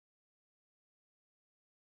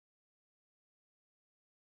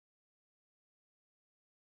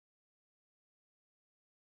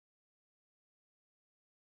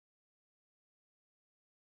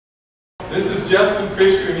this is Justin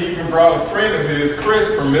Fisher, and he even brought a friend of his,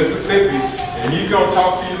 Chris, from Mississippi, and he's going to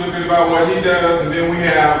talk to you a little bit about what he does. And then we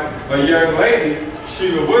have a young lady,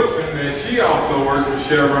 Sheila Woodson, and she also works with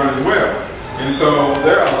Chevron as well. And so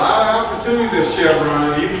there are a lot of opportunities at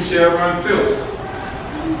Chevron, even Chevron Phillips.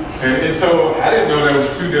 And so I didn't know there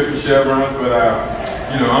was two different Chevrons, but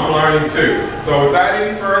you know, I'm learning too. So without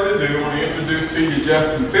any further ado, I want to introduce to you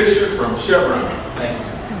Justin Fisher from Chevron. Thank you.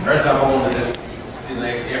 First off, I want to just do the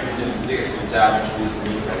next job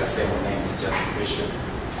introducing me. Like I said, my name is Justin Fisher.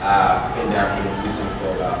 I've been down here in Houston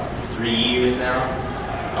for about 3 years now.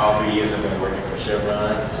 All 3 years I've been working for Chevron.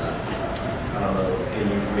 I don't know if any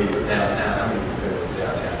of you familiar with downtown. How many of you familiar with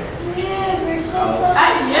downtown here? Yeah, we're so close.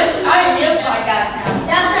 I live like downtown.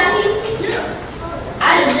 Downtown Houston? Yeah.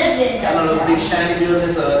 I didn't live in downtown. Y'all know those big shiny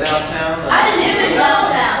buildings downtown? I didn't live in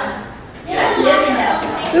downtown. Yeah, I didn't live in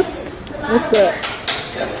downtown. Oops. What's up?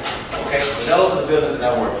 Yeah. Okay, so those are the buildings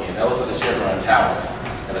that I work in. Those are the Chevron towers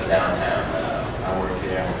that are downtown. I work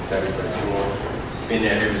there on the 31st floor. Been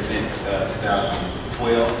there ever since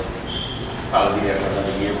 2012. Probably be there for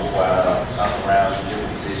another year before I bounce around in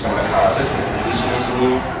different positions. I'm an assistant position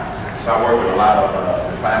engineer. So I work with a lot of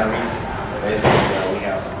refineries. Basically, we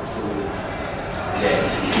have some facilities that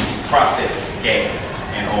process gas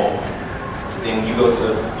and oil. Then when you go to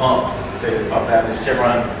the pump, say it's pump out in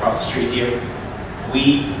Chevron across the street here,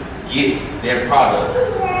 we get their product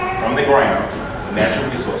from the ground. It's a natural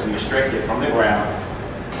resource. We extract it from the ground,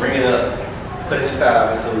 bring it up, put it inside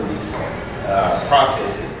our facilities,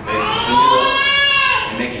 process it, basically clean it up,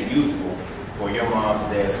 and make it usable for your mom's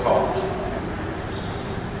and dad's cars.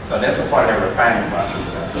 So that's a part of the refining process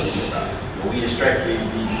that I told you about. When we extract these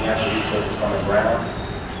natural resources from the ground,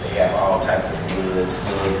 they have all types of wood,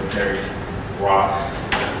 sludge, dirt, rock,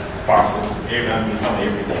 fossils, I mean, some of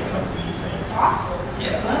everything comes from these things. Fossils?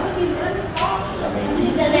 Yeah. Why would you run fossils? I mean,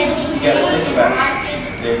 you gotta think about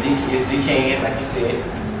it. It's decaying, like you said,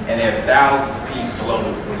 and they're thousands of feet below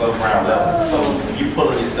ground level. So when you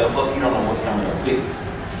pulling this stuff up, you don't know what's coming up with it.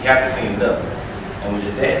 You have to clean it up. And what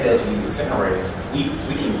your dad does with these incinerators, we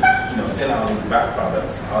can, you know, send all these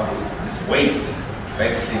byproducts, all this waste,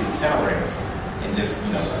 basically these incinerators, and just,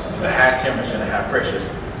 you know, the high temperature and the high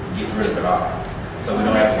pressures gets rid of it all. So we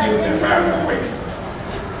don't have to deal with the environmental waste.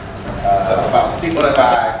 So about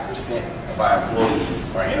 65% of our employees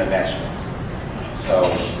are international.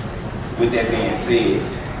 So with that being said,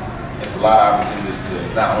 it's a lot of opportunities to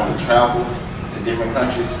not only travel to different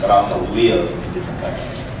countries, but also live in different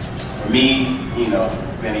countries. For me, you know,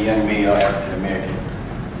 being a young male African American,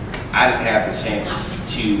 I didn't have the chance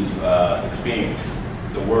to experience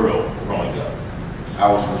the world growing up.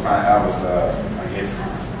 I was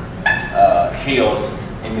held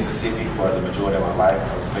in Mississippi for the majority of my life.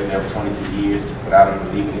 I was there for 22 years without even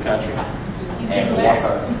leaving the country. And once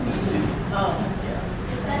Mississippi. Oh. Yeah.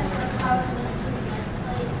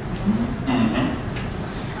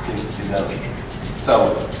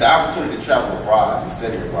 So the opportunity to travel abroad and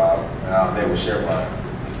study abroad when I was there with Chevron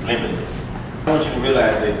is limitless. I want you to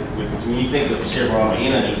realize that when you think of Chevron or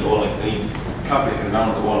any of these companies that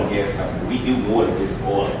own the oil and gas company, we do more than just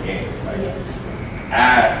oil and gas. Like,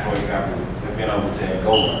 I, for example, have been over to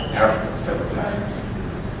Angola, Africa, several times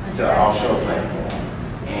to our offshore platform,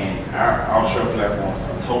 and our offshore platforms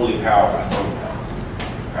are totally powered by solar panels.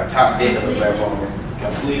 Our top deck of the platform is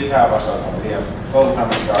completely powered by solar panels. We have solar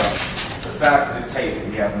panels the size of this table.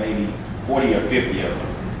 We have maybe 40 or 50 of them.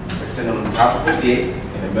 They're sitting on the top of the deck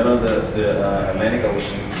in the middle of the Atlantic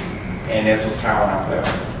Ocean, and that's what's powering our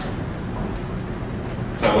platform.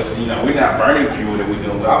 So it's, you know, we're not burning fuel that we're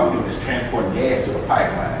doing. All we're doing is transporting gas through a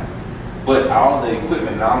pipeline. But all the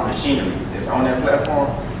equipment and all the machinery that's on that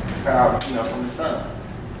platform is powered, you know, from the sun.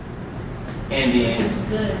 And then, which is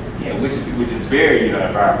good. Yeah, which is very, you know,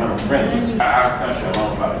 environmental friendly. Our country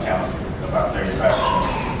alone probably counts about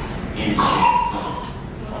 35% energy consumed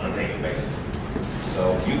on a daily basis. So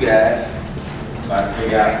you guys got to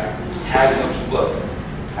figure out how we're gonna keep up,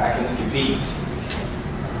 how can we compete,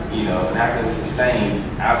 you know, and how can we sustain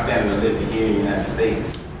our standard of living here in the United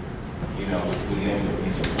States, you know, with limited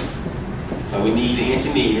resources. So we need the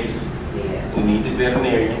engineers, we need the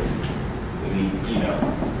veterinarians, we need, you know,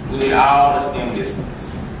 we need all the STEM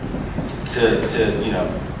disciplines to you know,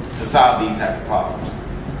 to solve these type of problems.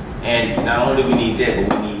 And not only do we need that,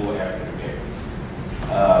 but we need more African Americans.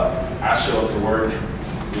 I show up to work,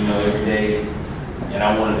 you know, every day, and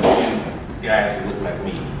I'm one of the few guys that look like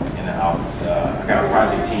me in the office. I got a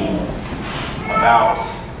project team of about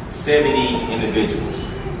 70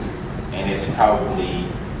 individuals, and it's probably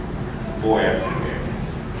 4 African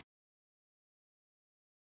Americans.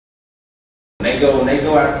 When they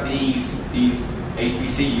go out to these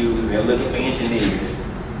HBCUs, they're looking for engineers.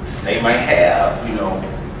 They might have, you know,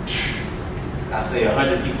 I say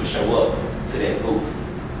 100 people show up to that booth.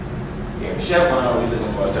 Here in Chevron, we're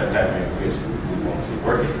looking for a certain type of individual. We want to see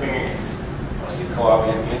work experience, we want to see co-op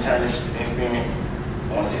internship experience,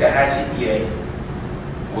 we want to see the high GPA,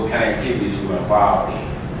 what kind of activities you are involved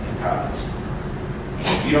in college. And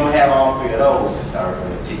if you don't have all three of those, it's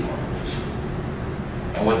already a tick on the issue.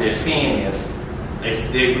 And what they're seeing is,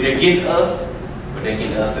 they're getting us, but they're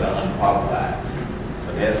getting us that are unqualified.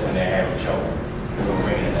 So that's when they're having trouble.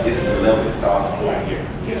 This is the level it starts on right here.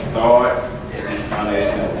 It starts at this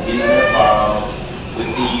foundation of getting involved with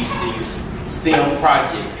these STEM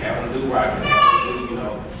projects, having to do rockets, having to do,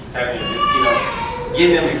 having to just,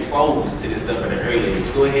 getting them exposed to this stuff at an early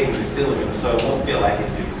age. Go ahead and instill them so it won't feel like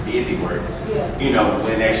it's just busy work, when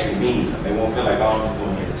it actually means something. They won't feel like, oh, I'm just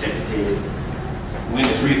going here to take a test. When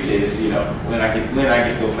it's recess, when I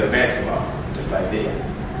get to go play basketball, just like that.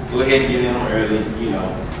 Go ahead and get in them early,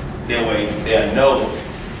 that way they'll know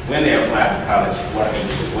when they apply to college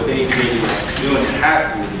what they can do doing in high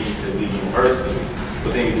school to get to the university,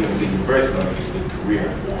 what they can do in the university to get to the career.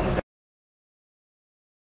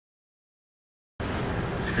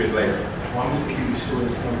 It's Chris Lacey. Well, I'm just keep it short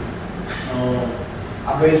and simple. I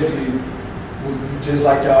basically was just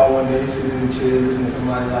like y'all one day, sitting in the chair, listening to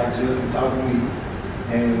somebody like Justin talk to me,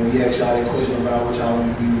 and when he asked y'all that question about what y'all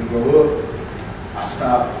want to be when you grow up, I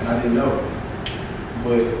stopped and I didn't know.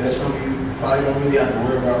 But that's something you probably don't really have to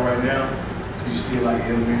worry about right now. You still like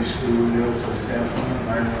elementary school, so just have fun,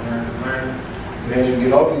 learning. But as you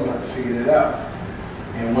get older, you have to figure that out.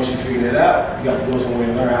 And once you figure that out, you got to go somewhere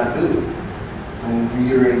and learn how to do it. When you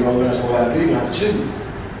get ready to go learn somewhere how to do it, you have to choose.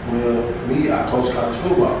 Well, me, I coach college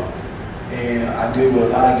football. And I deal with a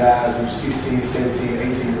lot of guys who's 16, 17,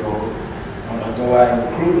 18-year-olds. When I go out and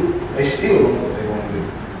recruit them, they still don't know what they want to do.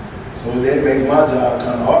 So that makes my job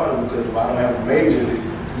kind of harder because if I don't have a major that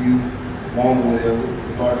you want or whatever,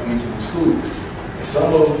 it's hard to get you in school. And some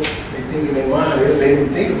of them, they think in their mind, they don't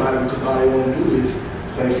think about it because all they want to do is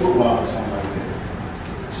play football or something like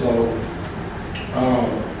that. So,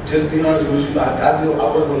 just to be honest with you, I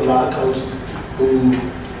work with a lot of coaches who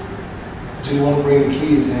just want to bring the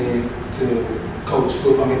kids in to coach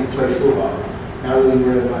football, to play football. Not really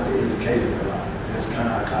worried about the education a lot. That's kind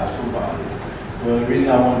of how college football is. Well, the reason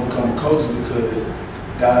I want to become a coach is because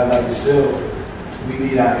guys like yourself, we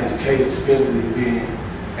need our education, especially being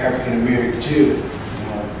African American children.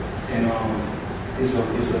 And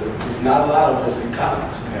it's not a lot of us in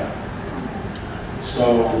college now.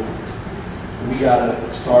 So we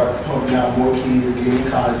gotta start pumping out more kids, getting in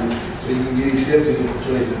colleges, so you can get accepted into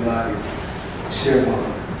places like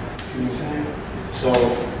Chevron. See what I'm saying? So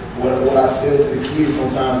what I say to the kids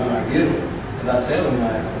sometimes when I get them, is I tell them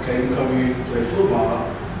like, okay, you come here and play football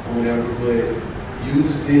or whatever, but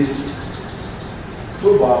use this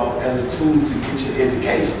football as a tool to get your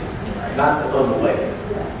education, not the other way.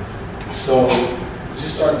 So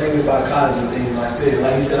just start thinking about college and things like that.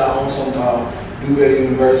 Like you said, I own something called Do Better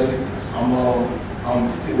University. I'm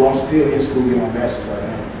still in school getting my master's right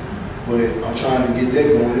now, but I'm trying to get that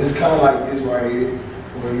going. It's kind of like this right here,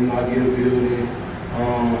 where I get a building, I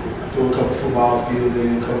throw a couple football fields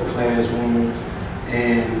in, a couple classrooms,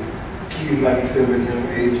 and kids, like you said, at a young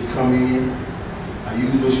age, you come in. I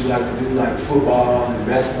use what you like to do, like football and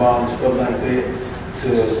basketball and stuff like that, to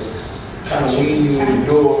kind of wean you in the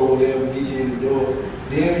door or whatever, get you in the door.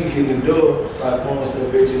 Then you get in the door, start throwing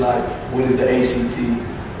stuff at you like, what is the ACT?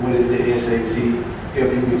 What is the SAT? Help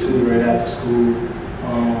you with tutoring after school,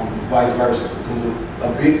 vice versa. Because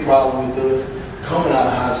a big problem with us, coming out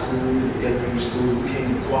of high school, elementary school, we can't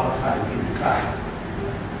even qualify to get into college.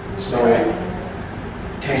 So,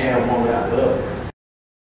 can't have one without the other.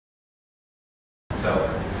 So,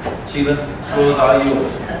 Sheila, what was all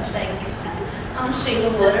yours? Thank you. I'm Sheila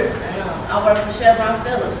Woodard, and I work for Chevron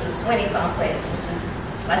Phillips, the Swinney Complex, which is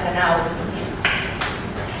like an hour from here.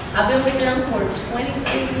 I've been with them for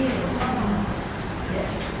 23 years.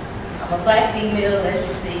 Yes. I'm a black female, as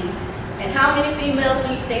you see. And how many females do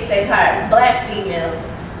you think they've hired? Black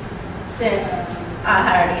females since I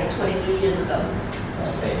hired them 23 years ago.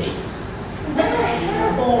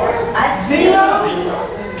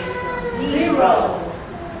 Zero.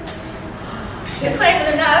 They're claiming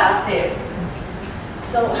they're not out there.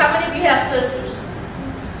 So how many of you have sisters?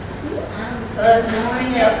 Cousins,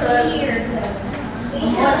 female cousins?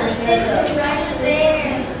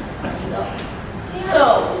 So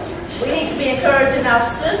we need to be encouraging our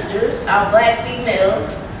sisters, our black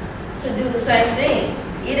females, to do the same thing.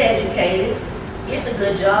 Get educated, get the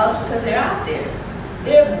good jobs because they're out there.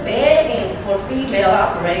 They're begging for female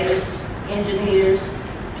operators, engineers,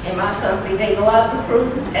 in my company, they go out and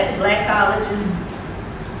recruit at the black colleges.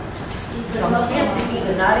 Some of them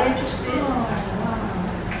either not interested.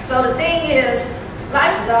 So the thing is,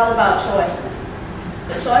 life is all about choices.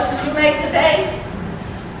 The choices you make today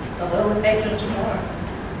will affect you tomorrow.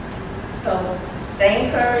 So stay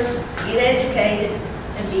encouraged, get educated,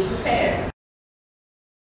 and be prepared.